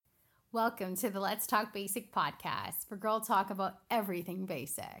Welcome to the Let's Talk Basic podcast, where girls talk about everything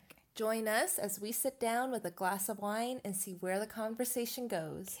basic. Join us as we sit down with a glass of wine and see where the conversation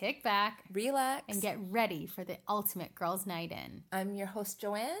goes. Kick back, Relax, and get ready for the ultimate girls' night in. I'm your host,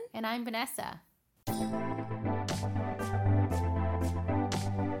 Joanne. And I'm Vanessa.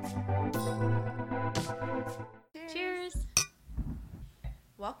 Cheers.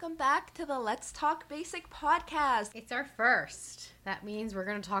 Welcome back to the Let's Talk Basic podcast. It's our first. That means we're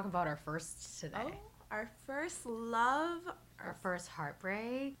going to talk about our firsts today. Oh, our first love. Our first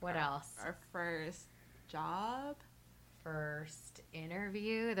heartbreak. What else? Our first job. First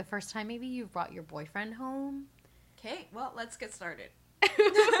interview. The first time maybe you brought your boyfriend home. Okay, well, let's get started.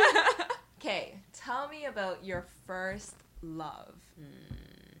 Okay, tell me about your first love.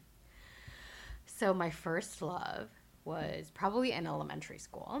 So my first love was probably in elementary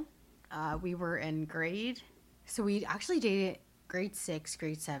school. We were in so we actually dated grade 6,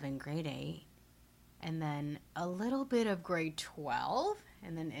 grade 7, grade 8, and then a little bit of grade 12,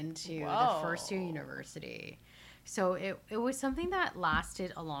 and then into the first year university. So it was something that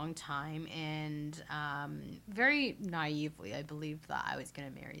lasted a long time, and very naively, I believed that I was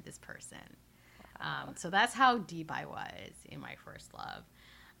going to marry this person. Wow. So that's how deep I was in my first love.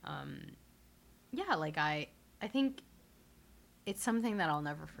 Yeah, like I think it's something that I'll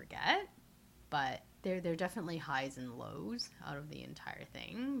never forget, but there are definitely highs and lows out of the entire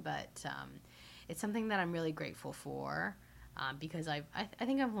thing. But it's something that I'm really grateful for because I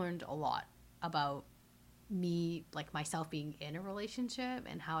think I've learned a lot about me, like myself being in a relationship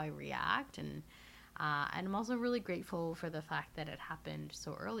and how I react. And I'm also really grateful for the fact that it happened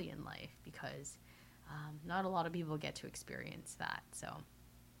so early in life because not a lot of people get to experience that. So,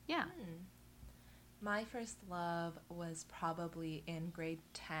 yeah. My first love was probably in grade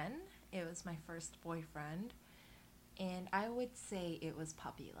 10. It was my first boyfriend. And I would say it was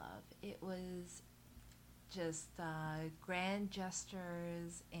puppy love. It was just grand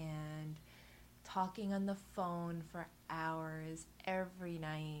gestures and talking on the phone for hours every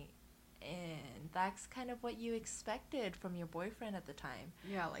night. And that's kind of what you expected from your boyfriend at the time.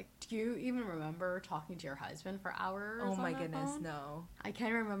 Yeah, like, do you even remember talking to your husband for hours? Oh my on goodness, phone? no. I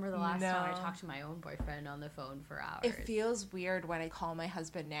can't remember the last time I No. talked to my own boyfriend on the phone for hours. It feels weird when I call my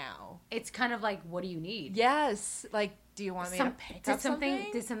husband now. It's kind of like, what do you need? Yes, like, do you want me to pick up something?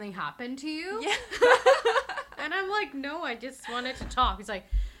 Did something happen to you? Yeah. And I'm like, no, I just wanted to talk. He's like,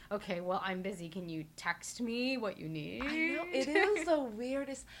 okay, well, I'm busy. Can you text me what you need? I know, it is the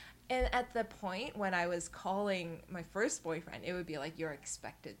weirdest. And at the point when I was calling my first boyfriend, it would be like you're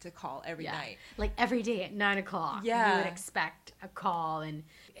expected to call every night. Like every day at 9 o'clock. Yeah. You would expect a call, and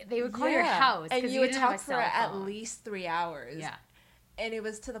they would call your house. And you would didn't have talk a for cell at phone. least 3 hours. Yeah. And it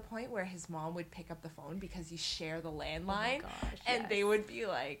was to the point where his mom would pick up the phone because you share the landline. Oh my gosh, and yes. they would be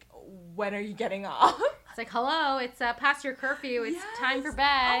like, when are you getting off? It's like, hello, it's past your curfew. It's time for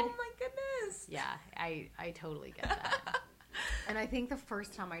bed. Oh my goodness. Yeah, I totally get that. And I think the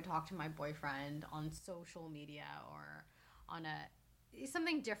first time I talked to my boyfriend on social media or on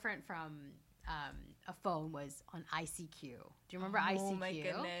something different from a phone was on ICQ. Do you remember ICQ? Oh my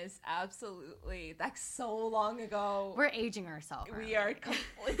goodness, absolutely. That's so long ago. We're aging ourselves. We are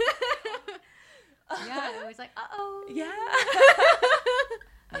completely. Yeah, it was like, uh-oh. Yeah.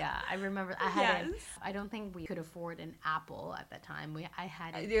 Yeah, I remember I don't think we could afford an Apple at that time.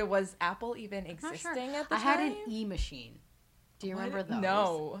 Was Apple even existing at the time? I had an e-machine. Do you remember those?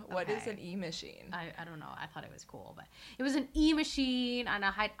 No. What is an e-machine? I don't know. I thought it was cool, but it was an e-machine, and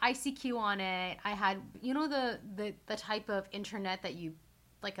I had ICQ on it. I had, you know, the type of internet that you,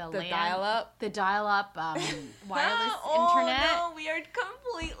 like dial-up? The dial-up wireless oh, internet. No, we are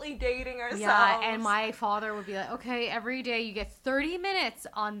completely dating ourselves. Yeah, and my father would be like, okay, every day you get 30 minutes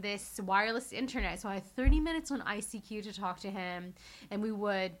on this wireless internet. So I had 30 minutes on ICQ to talk to him. And we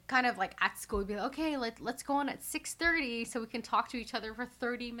would kind of like at school, we'd be like, okay, let's go on at 6:30 so we can talk to each other for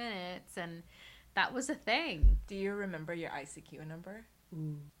 30 minutes. And that was a thing. Do you remember your ICQ number?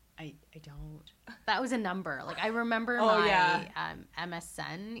 Ooh. I don't. That was a number. Like, I remember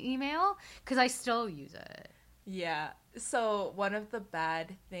MSN email because I still use it. Yeah. So one of the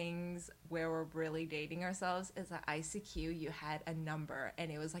bad things where we're really dating ourselves is that ICQ, you had a number, and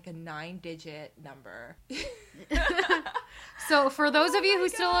it was like a 9-digit number. So for those of you who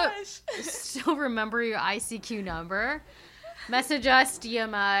still remember your ICQ number, message us,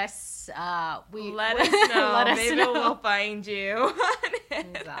 DM us. Let us know. Maybe we'll find you.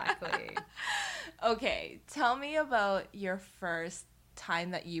 Exactly. Okay, tell me about your first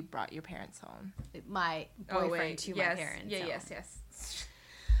time that you brought your parents home. My boyfriend to my parents. Yeah, home. yes.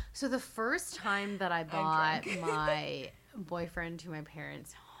 So the first time that I bought my boyfriend to my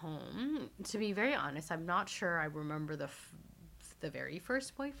parents' home, to be very honest, I'm not sure I remember the very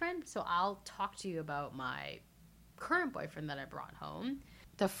first boyfriend. So I'll talk to you about my current boyfriend that I brought home.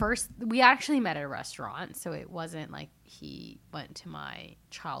 We actually met at a restaurant, so it wasn't like he went to my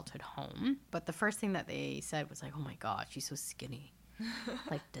childhood home. But the first thing that they said was like, "Oh my God, she's so skinny.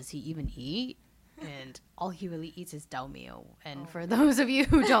 Like, does he even eat?" And all he really eats is dao miao. And for those of you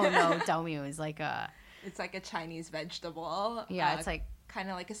who don't know, dao miao is like it's like a Chinese vegetable. Yeah, it's like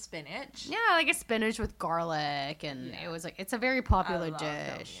kind of like a spinach. Yeah, like a spinach with garlic, and it was like it's a very popular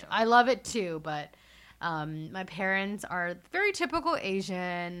dish. Dao miao. I love it too, but my parents are very typical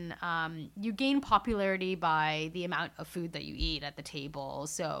Asian. You gain popularity by the amount of food that you eat at the table.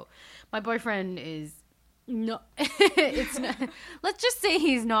 So my boyfriend is no, it's not, let's just say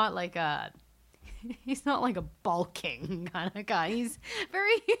he's not like a bulking kind of guy. He's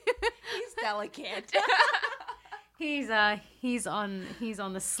very He's delicate. he's on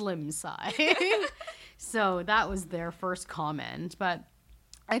the slim side. So that was their first comment, but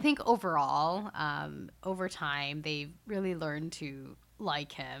I think overall, over time, they've really learned to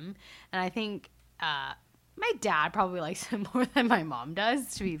like him. And I think my dad probably likes him more than my mom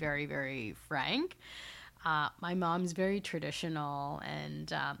does, to be very, very frank. My mom's very traditional,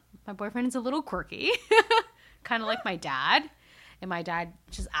 and my boyfriend is a little quirky, kind of like my dad. And my dad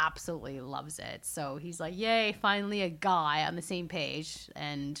just absolutely loves it. So he's like, yay, finally a guy on the same page.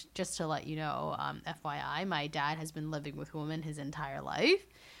 And just to let you know, FYI, my dad has been living with women his entire life.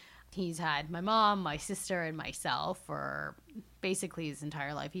 He's had my mom, my sister, and myself for basically his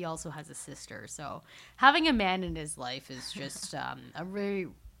entire life. He also has a sister. So having a man in his life is just a really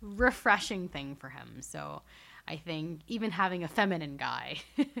refreshing thing for him. So I think even having a feminine guy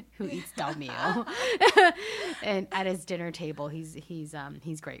who eats dao miao and at his dinner table, he's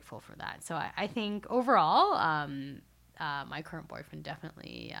grateful for that. So I think overall, my current boyfriend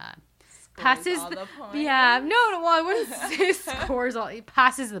definitely passes all the points. Yeah, no, well, I wouldn't say scores all. He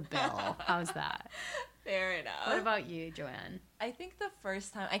passes the bill. How's that? Fair enough. What about you, Joanne? I think the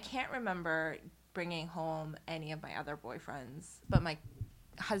first time, I can't remember bringing home any of my other boyfriends, but my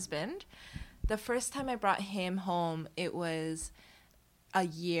husband, the first time I brought him home, it was a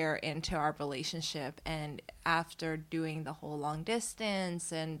year into our relationship, and after doing the whole long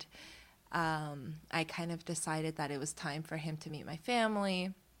distance, and I kind of decided that it was time for him to meet my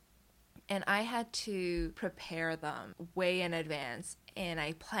family, and I had to prepare them way in advance, and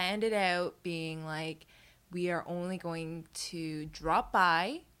I planned it out being like, we are only going to drop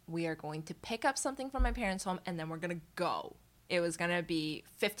by, we are going to pick up something from my parents' home, and then we're going to go. It was going to be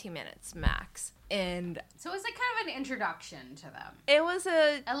 15 minutes max. And so it was like kind of an introduction to them. It was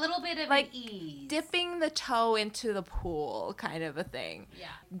a little bit of like an ease. Dipping the toe into the pool kind of a thing. Yeah.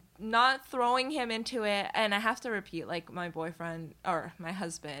 Not throwing him into it. And I have to repeat, like, my boyfriend or my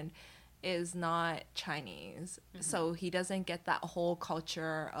husband is not Chinese. Mm-hmm. So he doesn't get that whole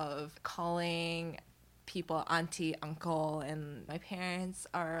culture of calling people auntie, uncle, and my parents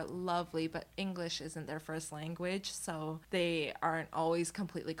are lovely, but English isn't their first language, so they aren't always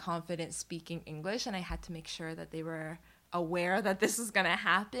completely confident speaking English, and I had to make sure that they were aware that this is gonna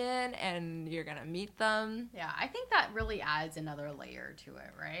happen and you're gonna meet them. Yeah, I think that really adds another layer to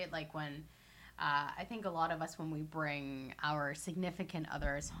it, right? Like when I think a lot of us, when we bring our significant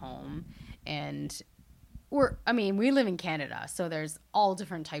others home, and we live in Canada, so there's all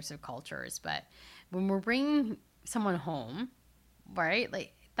different types of cultures, but when we're bringing someone home, right?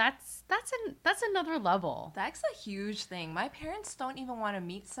 Like that's another level. That's a huge thing. My parents don't even want to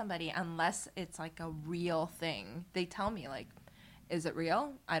meet somebody unless it's like a real thing. They tell me like, is it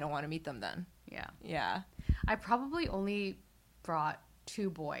real? I don't want to meet them then. Yeah. Yeah. I probably only brought 2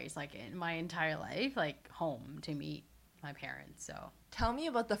 boys like in my entire life, like home to meet my parents. So tell me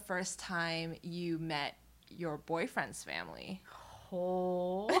about the first time you met your boyfriend's family.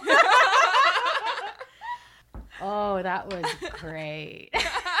 Oh. Oh, that was great.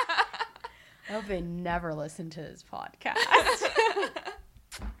 I hope they never listen to this podcast.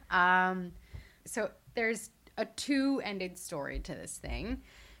 So there's a 2-ended story to this thing.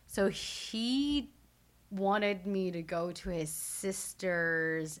 So he wanted me to go to his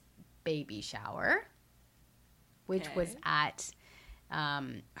sister's baby shower, which was at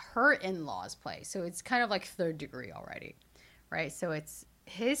her in-laws' place. So it's kind of like 3rd degree already, right? So it's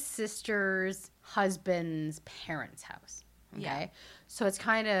his sister's husband's parents' house. Okay. Yeah. So it's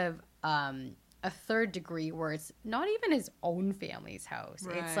kind of a 3rd degree where it's not even his own family's house.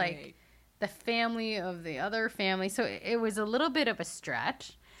 Right. It's like the family of the other family. So it was a little bit of a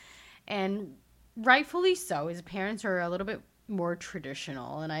stretch. And rightfully so. His parents are a little bit more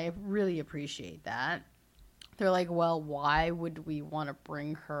traditional, and I really appreciate that. they're like, well, why would we want to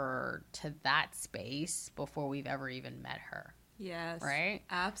bring her to that space before we've ever even met her? Yes. Right?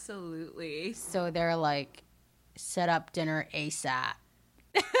 Absolutely. So they're like, set up dinner ASAP.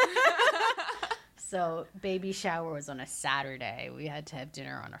 So baby shower was on a Saturday. We had to have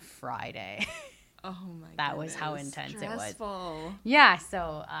dinner on a Friday. Oh my god. That was how intense it was. Stressful. Yeah,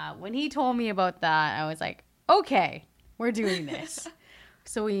 so when he told me about that, I was like, okay, we're doing this.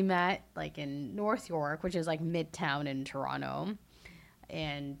 So we met like in North York, which is like midtown in Toronto.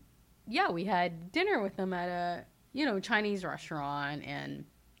 And yeah, we had dinner with them at a, Chinese restaurant, and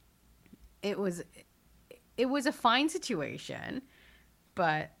it was a fine situation,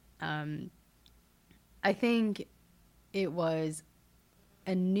 but I think it was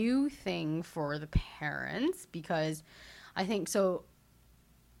a new thing for the parents, because I think so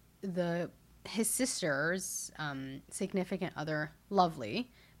his sister's significant other,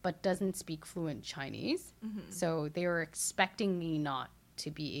 lovely, but doesn't speak fluent Chinese. So they were expecting me not to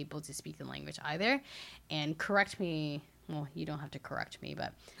be able to speak the language either. And correct me, well, you don't have to correct me,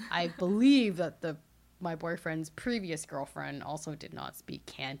 but I believe that my boyfriend's previous girlfriend also did not speak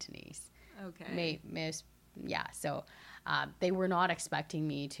Cantonese. Okay. Yeah, so they were not expecting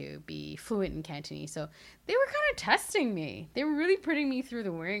me to be fluent in Cantonese. So they were kind of testing me. They were really putting me through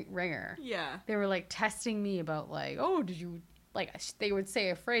the ringer. Yeah. They were like testing me about like, oh, did you, like, they would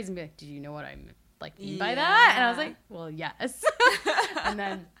say a phrase and be like, did you know what I mean by that? And I was like, well, yes. And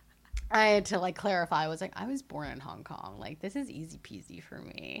then I had to like clarify. I was like, I was born in Hong Kong. Like, this is easy peasy for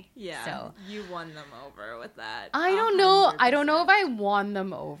me. Yeah. So you won them over with that. I don't know. I don't know if I won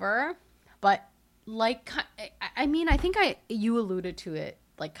them over, but like, I mean, I think you alluded to it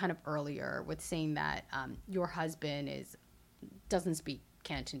like kind of earlier with saying that your husband doesn't speak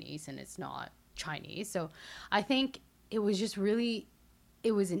Cantonese and it's not Chinese. So I think it was just really,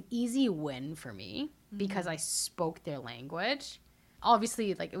 it was an easy win for me because I spoke their language.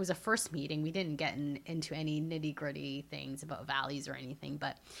 Obviously, like, it was a first meeting. We didn't get into any nitty gritty things about values or anything,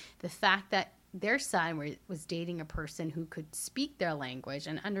 but the fact that their son was dating a person who could speak their language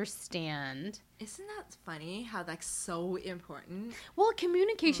and understand. Isn't that funny how that's so important? Well,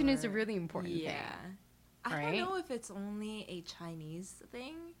 communication is a really important thing. I right? don't know if it's only a Chinese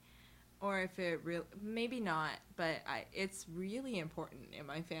thing or if it really, maybe not, but it's really important in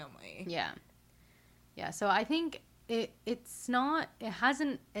my family. Yeah. Yeah, so I think it's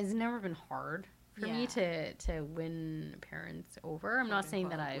never been hard for me to win parents over. I'm not saying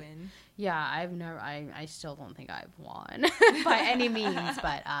that I still don't think I've won by any means,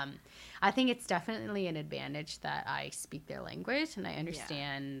 but I think it's definitely an advantage that I speak their language and I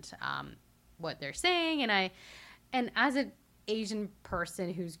understand what they're saying, and as an Asian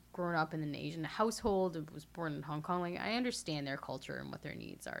person who's grown up in an Asian household and was born in Hong Kong, like, I understand their culture and what their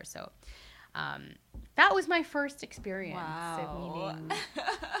needs are. So that was my first experience of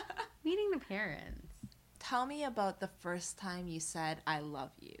meeting the parents. Tell me about the first time you said, I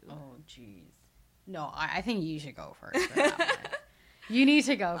love you. Oh, jeez. No, I think you should go first for that one. You need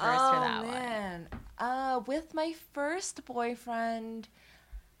to go first for that one. With my first boyfriend,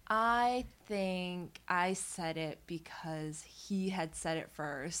 I think I said it because he had said it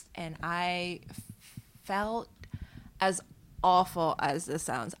first, and I felt, as awful as this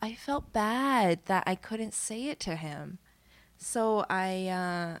sounds, I felt bad that I couldn't say it to him. So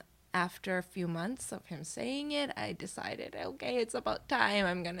I, after a few months of him saying it, I decided, okay, it's about time.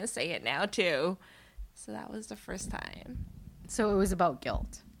 I'm going to say it now too. So that was the first time. So it was about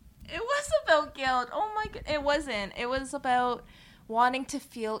guilt. It was about guilt. Oh my God. It wasn't. It was about wanting to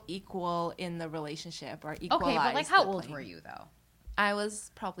feel equal in the relationship or equalize. Okay, but like, how old were you though? I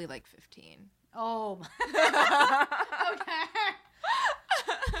was probably like 15. Oh. Okay.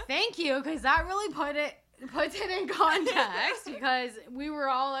 Thank you, because that really puts it in context, because we were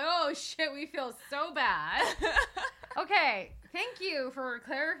all like, oh shit, we feel so bad. Okay, thank you for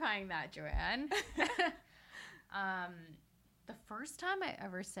clarifying that, Joanne. The first time I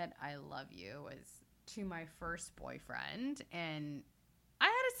ever said I love you was to my first boyfriend, and I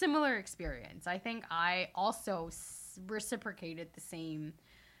had a similar experience. I think I also reciprocated the same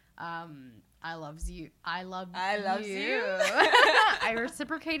I love you. I love you. I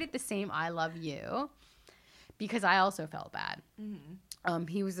reciprocated the same I love you because I also felt bad. Mm-hmm.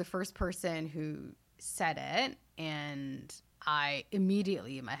 He was the first person who said it, and I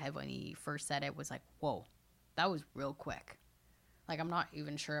immediately in my head when he first said it was like, whoa, that was real quick. Like, I'm not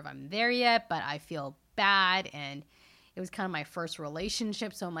even sure if I'm there yet, but I feel bad, and it was kind of my first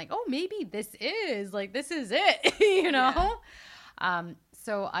relationship, so I'm like, oh, maybe this is it, you know? Yeah.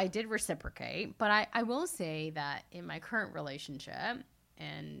 So I did reciprocate, but I will say that in my current relationship,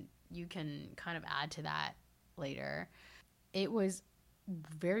 and you can kind of add to that later, it was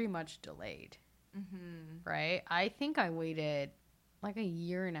very much delayed, right? I think I waited like a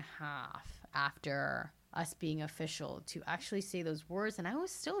year and a half after us being official to actually say those words, and I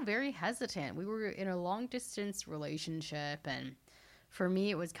was still very hesitant. We were in a long distance relationship, and for me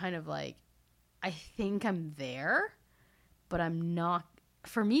it was kind of like, I think I'm there, but I'm not.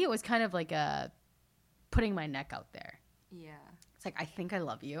 For me it was kind of like a putting my neck out there. Yeah. It's like, I think I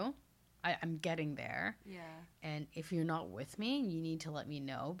love you. I'm getting there. Yeah. And if you're not with me, you need to let me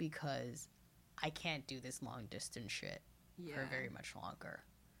know, because I can't do this long distance shit for very much longer.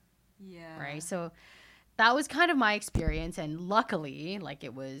 Yeah. Right? So that was kind of my experience. And luckily, like,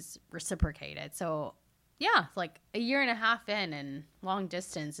 it was reciprocated. So yeah, like a year and a half in, and long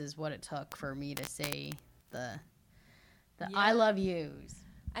distance is what it took for me to say the I love yous.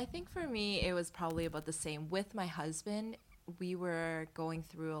 I think for me, it was probably about the same. With my husband, we were going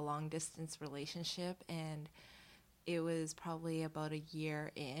through a long distance relationship, and it was probably about a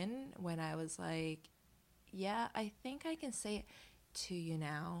year in when I was like, yeah, I think I can say it to you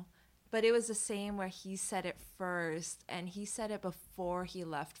now. But it was the same where he said it first, and he said it before he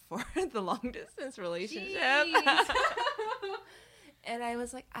left for the long distance relationship. And I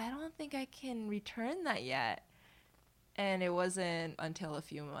was like, I don't think I can return that yet. And it wasn't until a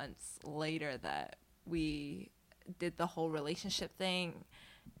few months later that we did the whole relationship thing.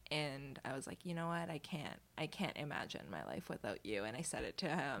 And I was like, you know what? I can't imagine my life without you. And I said it to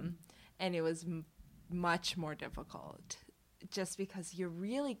him. And it was much more difficult, just because you're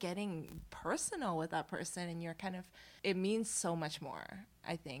really getting personal with that person, and you're kind of, it means so much more,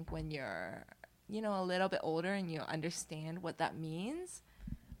 I think, when you're, a little bit older and you understand what that means.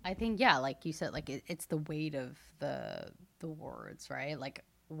 I think, yeah, like you said, like it's the weight of the words, right? Like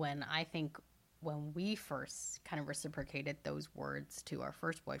when we first kind of reciprocated those words to our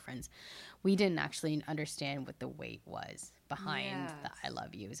first boyfriends, we didn't actually understand what the weight was behind the I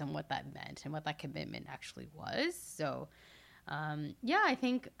love yous and what that meant and what that commitment actually was. So, yeah, I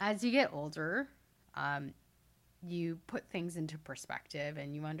think as you get older, you put things into perspective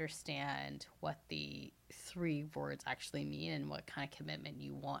and you understand what the 3 words actually mean and what kind of commitment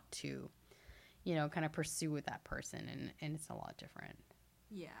you want to, kind of pursue with that person. And it's a lot different.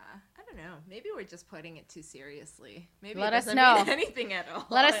 Yeah, I don't know. Maybe we're just putting it too seriously. Maybe Let it us doesn't know. mean anything at all.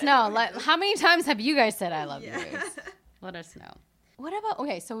 Let us know. How many times have you guys said I love you? Let us know. What about,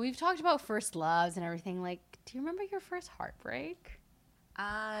 okay, so we've talked about first loves and everything. Like, do you remember your first heartbreak?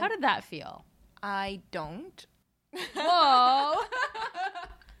 How did that feel? I don't. Whoa.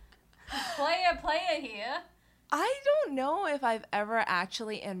 Play it here. I don't know if I've ever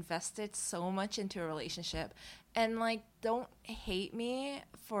actually invested so much into a relationship. And, like, don't hate me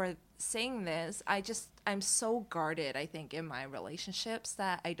for saying this. I'm so guarded, I think, in my relationships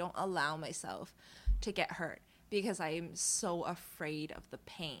that I don't allow myself to get hurt because I'm so afraid of the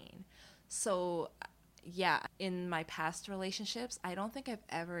pain. So, yeah, in my past relationships, I don't think I've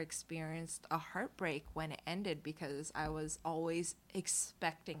ever experienced a heartbreak when it ended because I was always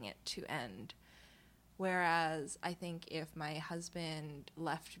expecting it to end. Whereas I think if my husband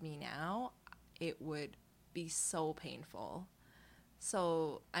left me now, it would be so painful.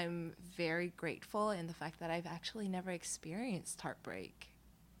 So I'm very grateful in the fact that I've actually never experienced heartbreak.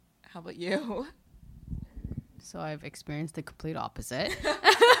 How about you? So I've experienced the complete opposite.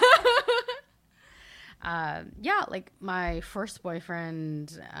 Yeah, like my first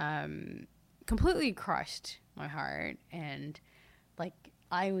boyfriend completely crushed my heart, and like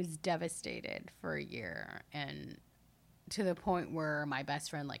I was devastated for a year, and to the point where my best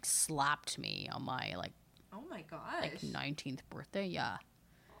friend like slapped me on my oh my gosh, like 19th birthday, yeah,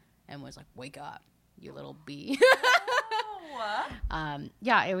 and was like, "Wake up, you little bee."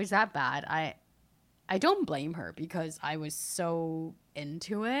 Yeah, it was that bad. I don't blame her because I was so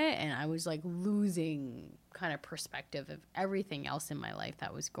into it and I was like losing kind of perspective of everything else in my life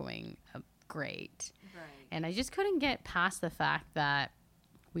that was going great. Right. And I just couldn't get past the fact that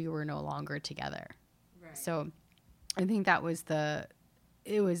we were no longer together. Right. So I think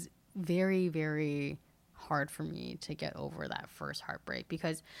it was very, very hard for me to get over that first heartbreak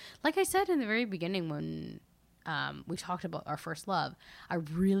because like I said in the very beginning when we talked about our first love, I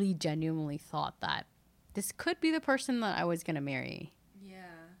really genuinely thought that this could be the person that I was going to marry. Yeah.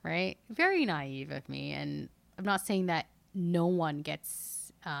 Right? Very naive of me. And I'm not saying that no one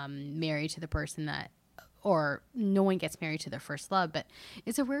gets married to the person or no one gets married to their first love, but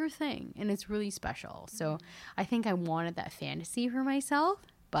it's a rare thing and it's really special. So I think I wanted that fantasy for myself,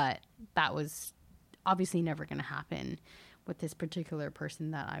 but that was obviously never going to happen with this particular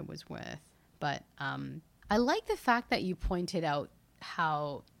person that I was with. But I like the fact that you pointed out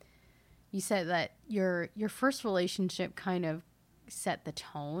how you said that your first relationship kind of set the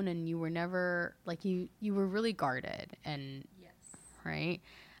tone, and you were never like you were really guarded, and Yes. right.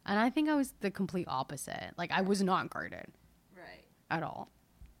 And I think I was the complete opposite. Like, I was not guarded Right. at all.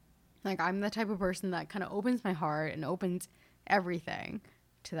 Like, I'm the type of person that kind of opens my heart and opens everything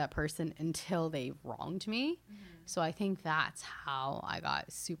to that person until they wronged me. So I think that's how I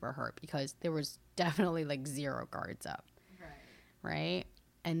got super hurt, because there was definitely like zero guards up. Right.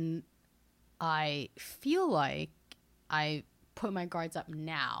 And I feel like I put my guards up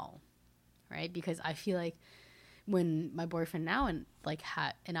now, right? Because I feel like when my boyfriend now and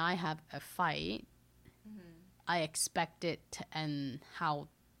I have a fight, I expect it to end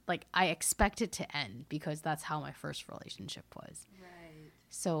I expect it to end, because that's how my first relationship was. Right.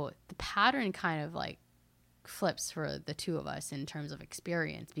 So the pattern kind of like flips for the two of us in terms of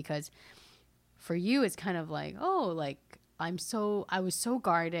experience, because for you it's kind of like, oh, like I was so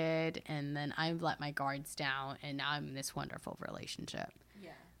guarded, and then I let my guards down, and now I'm in this wonderful relationship. Yeah.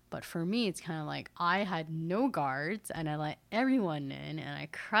 But for me, it's kind of like I had no guards, and I let everyone in, and I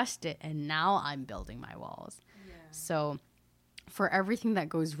crushed it, and now I'm building my walls. Yeah. So for everything that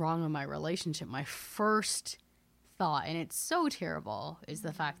goes wrong in my relationship, my first thought, and it's so terrible, is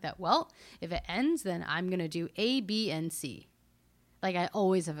the fact that, well, if it ends, then I'm going to do A, B, and C. Like, I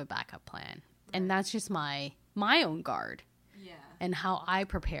always have a backup plan. And that's just my own guard. Yeah. And how I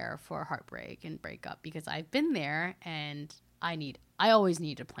prepare for heartbreak and breakup, because I've been there, and I always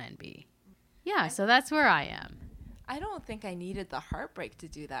need a plan B. Yeah, so that's where I am. I don't think I needed the heartbreak to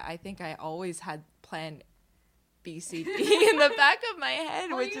do that. I think I always had plan B, C, D in the back of my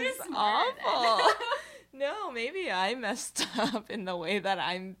head, which is awful. No, maybe I messed up in the way that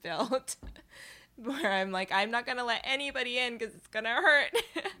I'm built, where I'm like, I'm not going to let anybody in because it's going to hurt.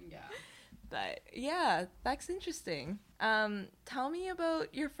 Yeah. But yeah, that's interesting. Tell me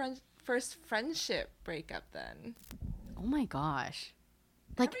about your first friendship breakup then. Oh my gosh.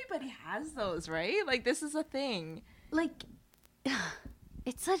 Everybody has those, right? Like, this is a thing. Like,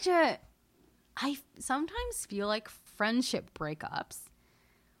 it's such a... I sometimes feel like friendship breakups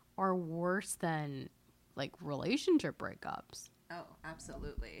are worse than, like, relationship breakups. Oh,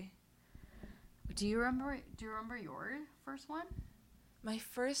 absolutely. Do you remember your first one? My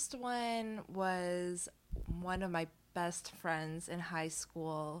first one was one of my best friends in high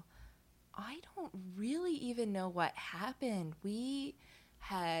school. I don't really even know what happened. We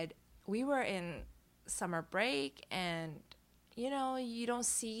were in summer break, and you don't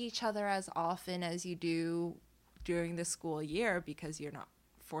see each other as often as you do during the school year because you're not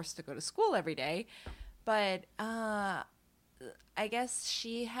forced to go to school every day. But I guess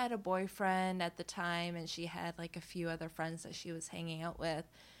she had a boyfriend at the time, and she had like a few other friends that she was hanging out with.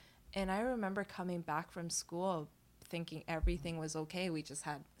 And I remember coming back from school thinking everything was okay. We just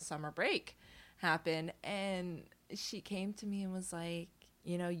had summer break happen. And she came to me and was like,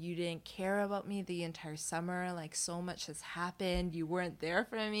 you didn't care about me the entire summer. Like, so much has happened. You weren't there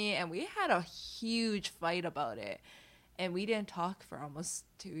for me. And we had a huge fight about it. And we didn't talk for almost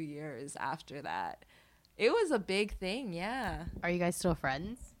 2 years after that. It was a big thing, yeah. Are you guys still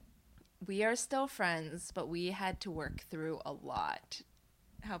friends? We are still friends, but we had to work through a lot.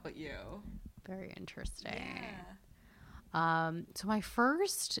 How about you? Very interesting. Yeah. So my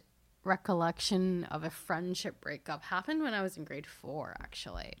first recollection of a friendship breakup happened when I was in grade 4,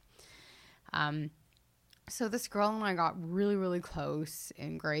 actually. So this girl and I got really, really close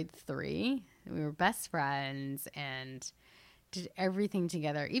in grade 3. We were best friends and did everything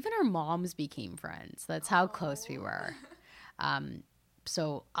together. Even our moms became friends. That's how close we were.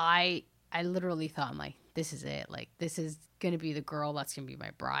 So I literally thought, I'm like, this is it. Like, this is going to be the girl that's going to be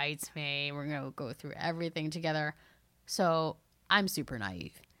my bridesmaid. We're going to go through everything together. So I'm super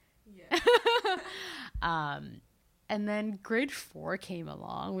naive. Yeah. And then grade 4 came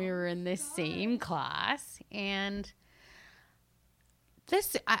along. We were in this same class, and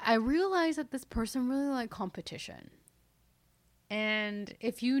I realized that this person really liked competition. And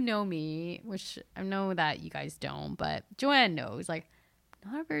if you know me, which I know that you guys don't, but Joanne knows, like,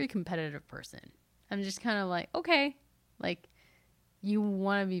 I'm not a very competitive person. I'm just kind of like, okay, like, you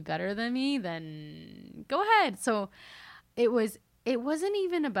want to be better than me, then go ahead. So it wasn't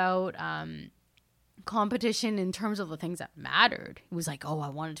even about competition in terms of the things that mattered. It was like, oh, I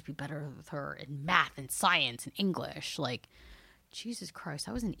wanted to be better with her in math and science and English. Like, Jesus Christ,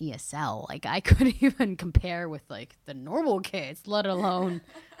 I was an ESL. Like, I couldn't even compare with, like, the normal kids, let alone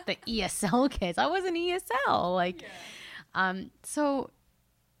the ESL kids. I was an ESL. Like, so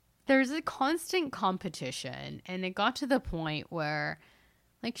there's a constant competition, and it got to the point where,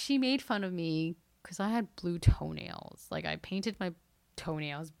 like, she made fun of me because I had blue toenails. Like, I painted my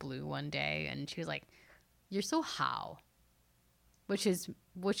toenails blue one day, and she was like, "You're so how," which is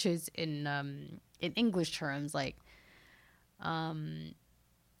in English terms like,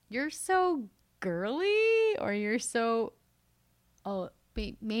 "You're so girly," or "You're so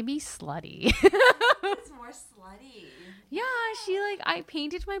maybe slutty." It's more slutty. Yeah, she like, I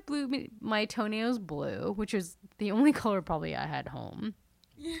painted my toenails blue, which was the only color probably I had home.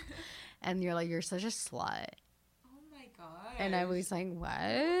 And you're like, "You're such a slut." Oh my god. And I was like,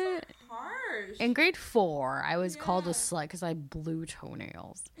 "What?" Harsh. In grade 4, I was called a slut because I had blue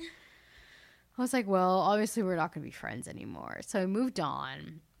toenails. I was like, well, obviously we're not going to be friends anymore. So I moved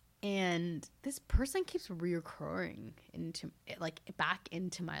on. And this person keeps reoccurring back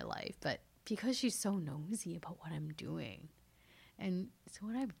into my life. But because she's so nosy about what I'm doing. And so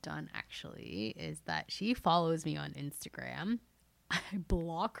what I've done actually is that she follows me on Instagram. I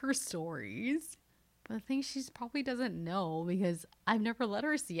block her stories. But the thing, she probably doesn't know because I've never let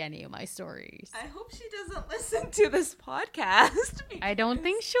her see any of my stories. I hope she doesn't listen to this podcast. I don't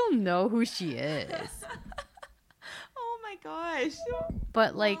think she'll know who she is. Oh my gosh.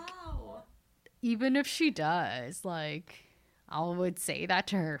 But like, wow. even if she does, like, I would say that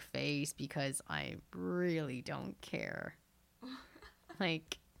to her face because I really don't care.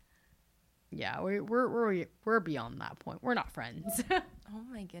 Like, yeah, we're beyond that point. We're not friends. Oh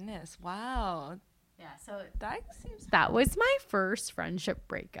my goodness. Wow. Yeah, so That that was my first friendship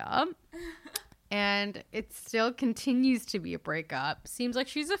breakup. And it still continues to be a breakup. Seems like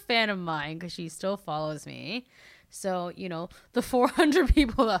she's a fan of mine because she still follows me. So, the 400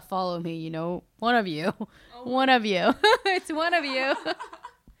 people that follow me, one of you. Oh. One of you. It's one of you.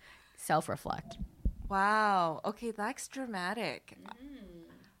 Self-reflect. Wow. Okay, that's dramatic.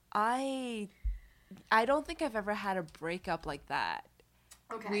 I don't think I've ever had a breakup like that.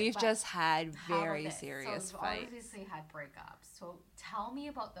 Okay, we've just had very serious fights. Obviously had breakups. So tell me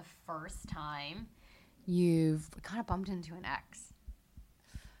about the first time you've kind of bumped into an ex.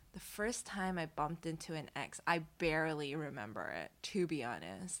 The first time I bumped into an ex, I barely remember it, to be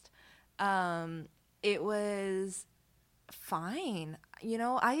honest. It was fine.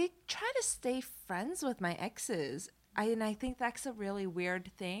 I try to stay friends with my exes. And I think that's a really weird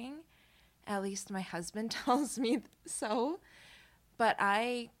thing. At least my husband tells me so. But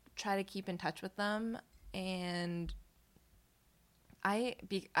I try to keep in touch with them, and I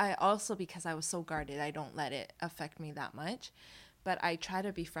also, because I was so guarded, I don't let it affect me that much. But I try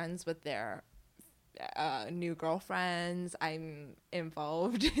to be friends with their new girlfriends. I'm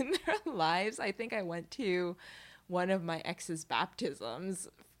involved in their lives. I think I went to one of my ex's baptisms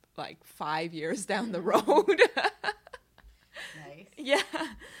like 5 years down the road. Nice. Yeah.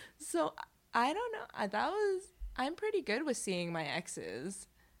 So I don't know. I'm pretty good with seeing my exes.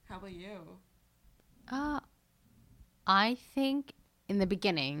 How about you? I think in the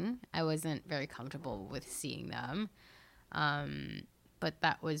beginning, I wasn't very comfortable with seeing them. But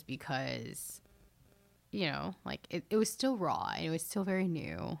that was because, it was still raw and it was still very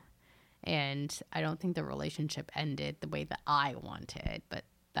new. And I don't think the relationship ended the way that I wanted, but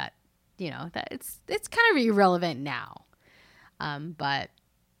that it's kind of irrelevant now. But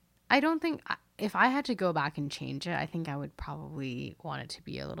I don't think if I had to go back and change it, I think I would probably want it to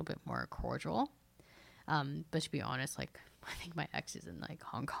be a little bit more cordial. But to be honest, I think my ex is in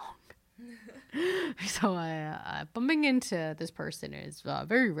Hong Kong. So bumping into this person is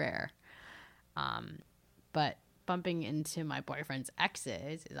very rare. But bumping into my boyfriend's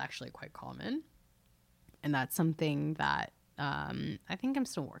exes is actually quite common. And that's something that I think I'm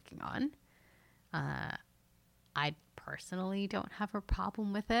still working on. I personally don't have a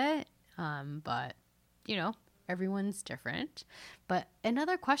problem with it. But, everyone's different. But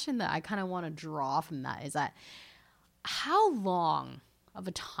another question that I kind of want to draw from that is that how long of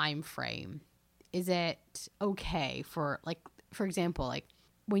a time frame is it okay for example,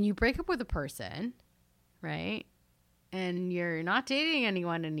 when you break up with a person, right? And you're not dating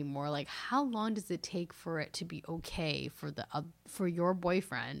anyone anymore, how long does it take for it to be okay for your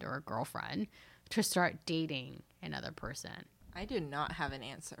boyfriend or girlfriend to start dating another person? I do not have an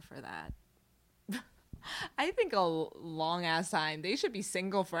answer for that. I think a long ass time. They should be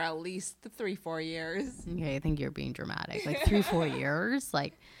single for at least 3-4 years. Okay, I think you're being dramatic. 3-4 years,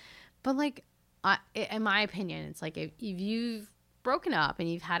 but in my opinion, it's if you've broken up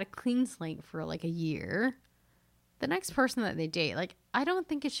and you've had a clean slate for a year, the next person that they date, I don't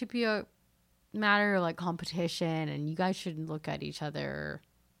think it should be a matter of competition, and you guys should look at each other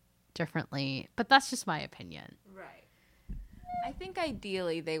differently. But that's just my opinion. Right. I think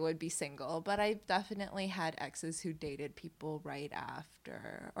ideally they would be single, but I've definitely had exes who dated people right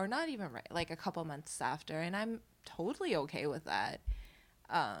after, or not even right, a couple months after, and I'm totally okay with that.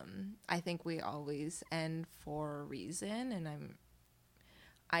 I think we always end for a reason, and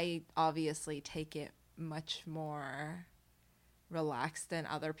I obviously take it much more relaxed than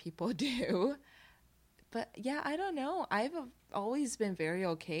other people do. But yeah, I don't know. I've always been very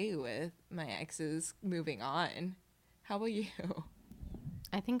okay with my exes moving on. How about you?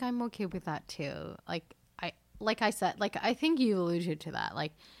 I think I'm okay with that too. Like I said, like I think you alluded to that.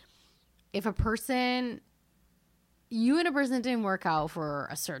 Like if you and a person didn't work out for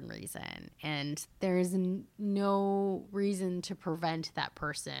a certain reason, and there's no reason to prevent that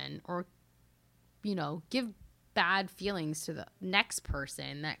person or, give bad feelings to the next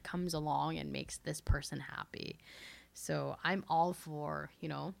person that comes along and makes this person happy. So I'm all for,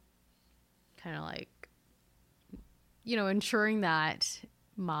 kind of like, ensuring that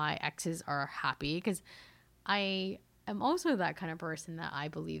my exes are happy, because I am also that kind of person that I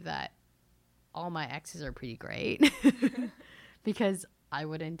believe that all my exes are pretty great because I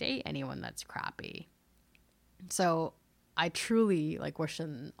wouldn't date anyone that's crappy. So I truly wish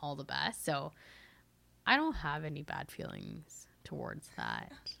them all the best. So I don't have any bad feelings towards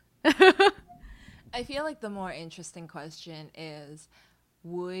that. I feel like the more interesting question is,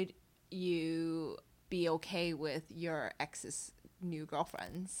 would you be okay with your ex's new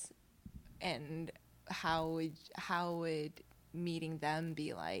girlfriends, and how would meeting them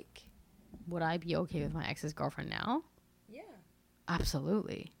be like? Would I be okay with my ex's girlfriend now? Yeah.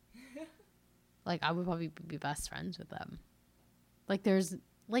 Absolutely. I would probably be best friends with them.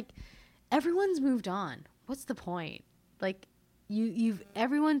 Everyone's moved on. What's the point?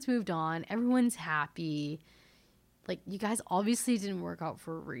 Everyone's moved on. Everyone's happy. You guys obviously didn't work out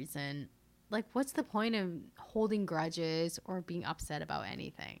for a reason. What's the point of holding grudges or being upset about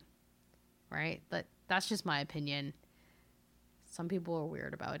anything? Right? That's just my opinion. Some people are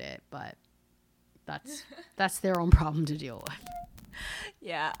weird about it, but that's their own problem to deal with.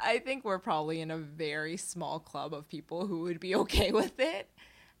 Yeah, I think we're probably in a very small club of people who would be okay with it.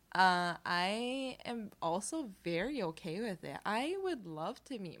 I am also very okay with it. I would love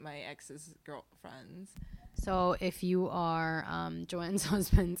to meet my ex's girlfriends. So if you are Joanne's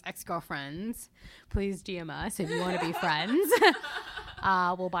husband's ex-girlfriends, please DM us if you want to be friends.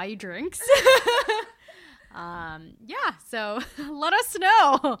 We'll buy you drinks. So let us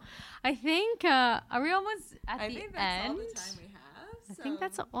know. I think, are we almost at the end? I think that's all the time we have. I think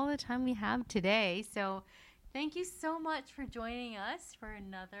that's all the time we have today. So thank you so much for joining us for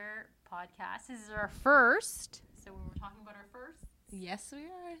another podcast. This is our first. So we were talking about our first. Yes, we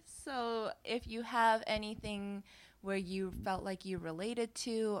are. So if you have anything where you felt like you related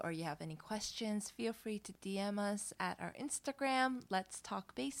to, or you have any questions, feel free to DM us at our Instagram, Let's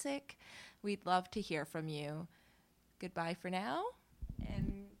Talk Basic. We'd love to hear from you. Goodbye for now,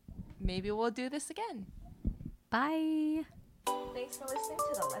 and maybe we'll do this again. Bye. Thanks for listening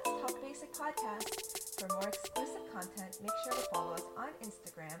to the Let's Talk Basic podcast. For more exclusive content, make sure to follow us on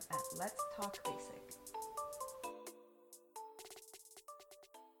Instagram at Let's Talk Basic.